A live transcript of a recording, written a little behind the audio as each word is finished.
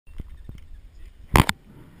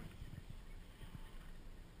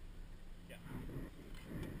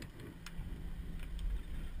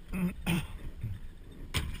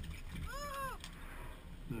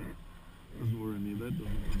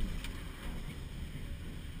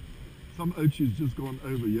Some Ochi's just gone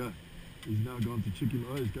over here. He's now gone to chicken.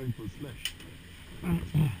 Oh, he's going for a slash.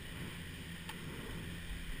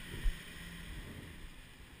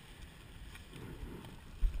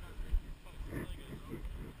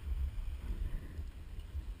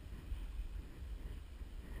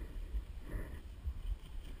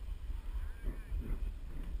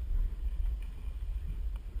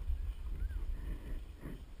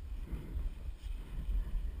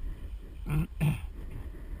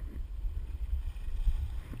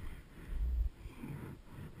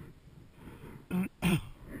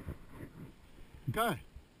 Okay,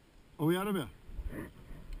 are we out of here?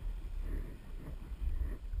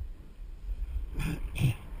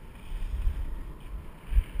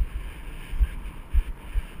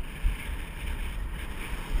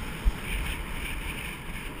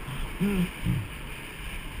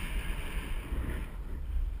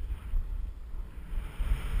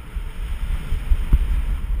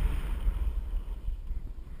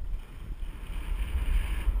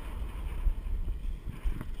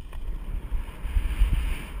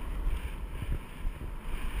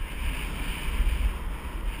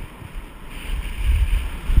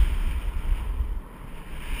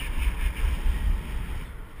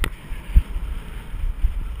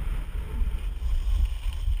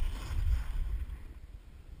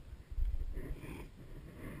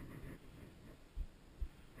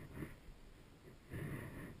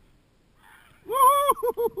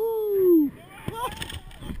 Woo!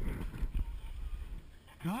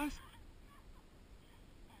 Guys?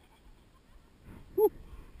 Woo.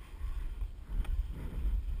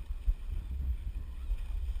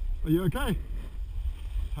 Are you okay?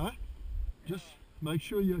 Huh? Just make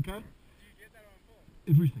sure you're okay. Did you get that on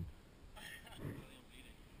film? Everything.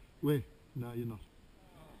 Where? No, you're not.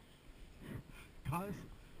 Guys,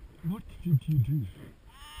 what did you do?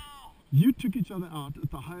 You took each other out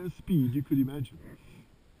at the highest speed you could imagine.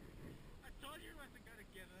 I told you we mustn't go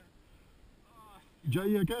together. Oh. Jay,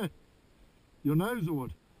 you okay? Your nose or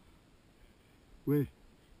what? Where?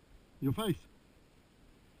 Your face?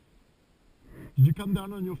 Did you come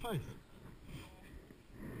down on your face?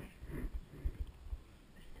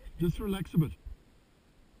 Just relax a bit.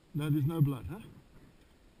 No, there's no blood, huh?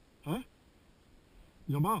 Huh?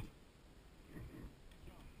 Your mouth?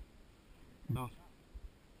 Mouth.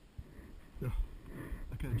 Yeah.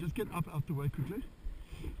 Okay, just get up out the way quickly.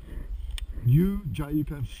 You, Jay, you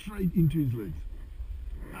came straight into his legs.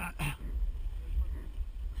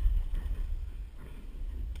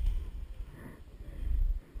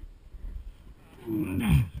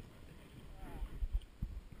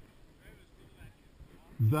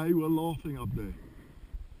 They were laughing up there.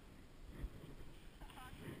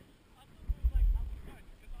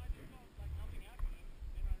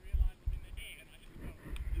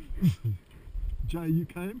 Jay, you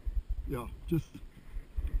came? Yeah, just...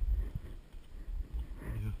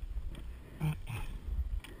 Yeah.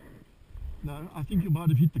 No, I think you might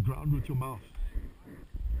have hit the ground with your mouth.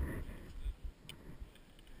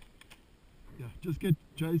 Yeah, just get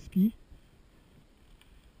Jay's ski.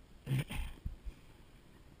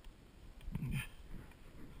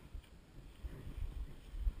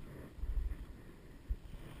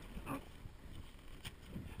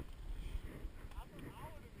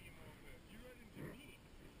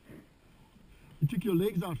 You took your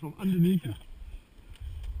legs out from underneath you.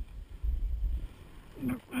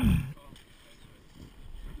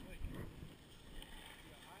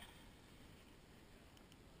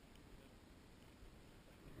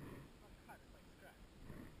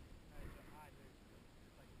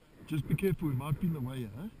 Just be careful, we might be in the way,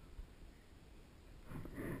 huh?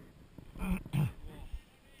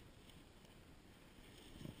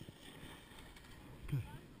 Okay.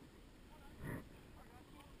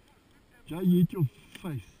 Jay, you hit your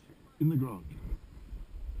face in the ground.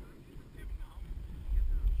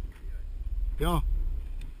 Yeah,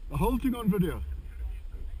 the whole thing on video.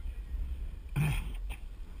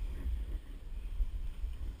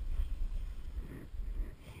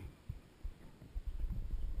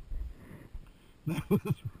 That was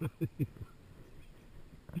really...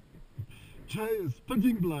 Jay is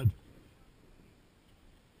spitting blood.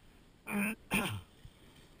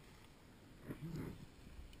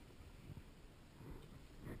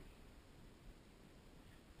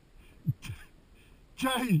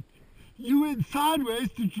 Jay, you went sideways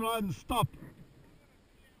to try and stop.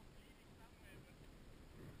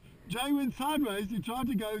 Jay went sideways, he tried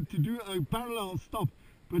to go to do a parallel stop,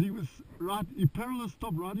 but he parallel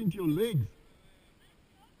stopped right into your legs.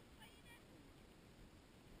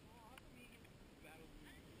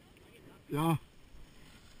 Ja,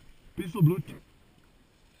 bisschen Blut.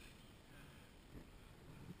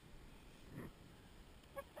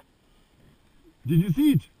 Did you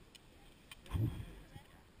see it? Yeah,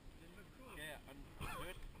 on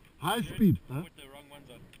dirt. High speed. Huh? Put the wrong ones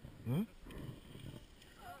on.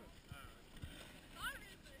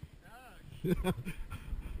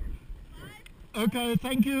 Huh? Okay,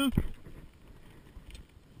 thank you.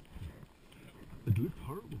 It looked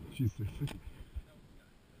horrible, she said.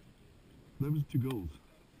 Those were 2 goals.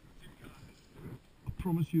 I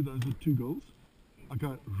promise you those are 2 goals. Okay,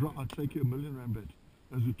 I'll take you R1,000,000 bet.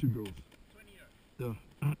 Those were 2 goals. 20 Yeah.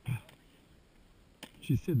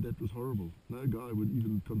 She said that was horrible. No guy would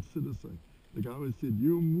even consider saying. The guy always said,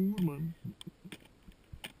 "You're moor, man."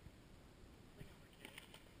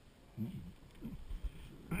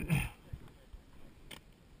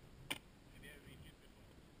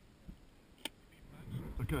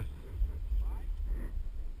 Okay.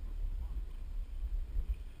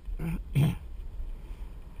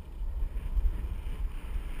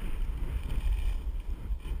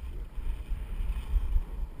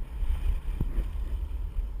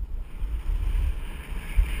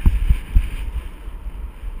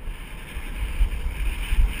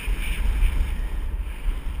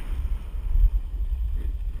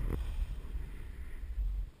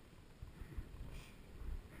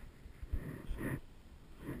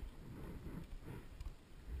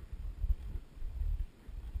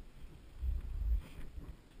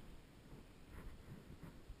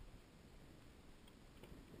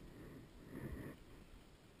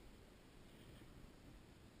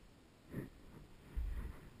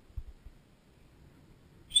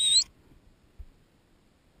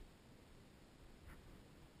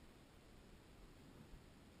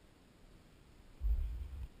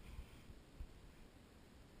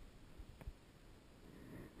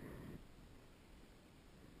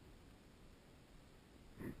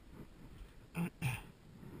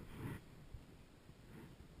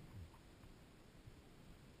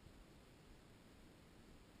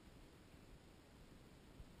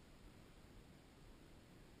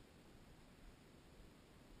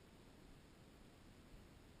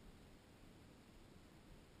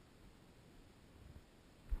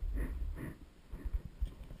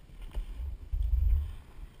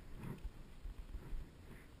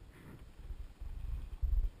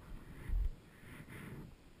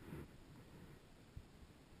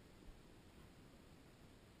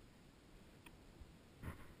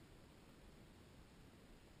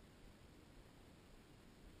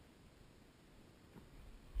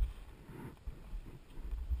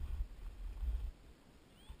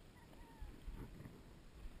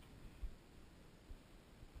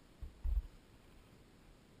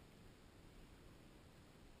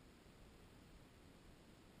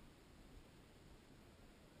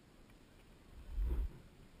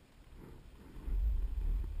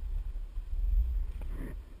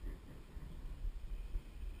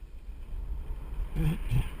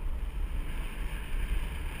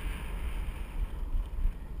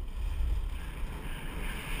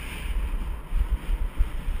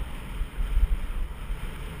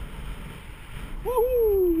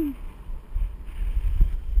 Woohoo!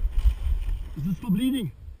 Is this for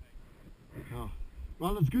bleeding? Oh.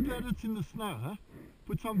 Well, it's good that it's in the snow, huh?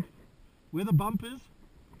 Put some, where the bump is,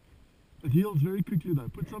 it heals very quickly though.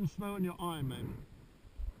 Put some snow in your eye, man.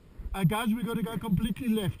 Guys, we got to go completely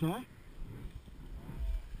left, huh?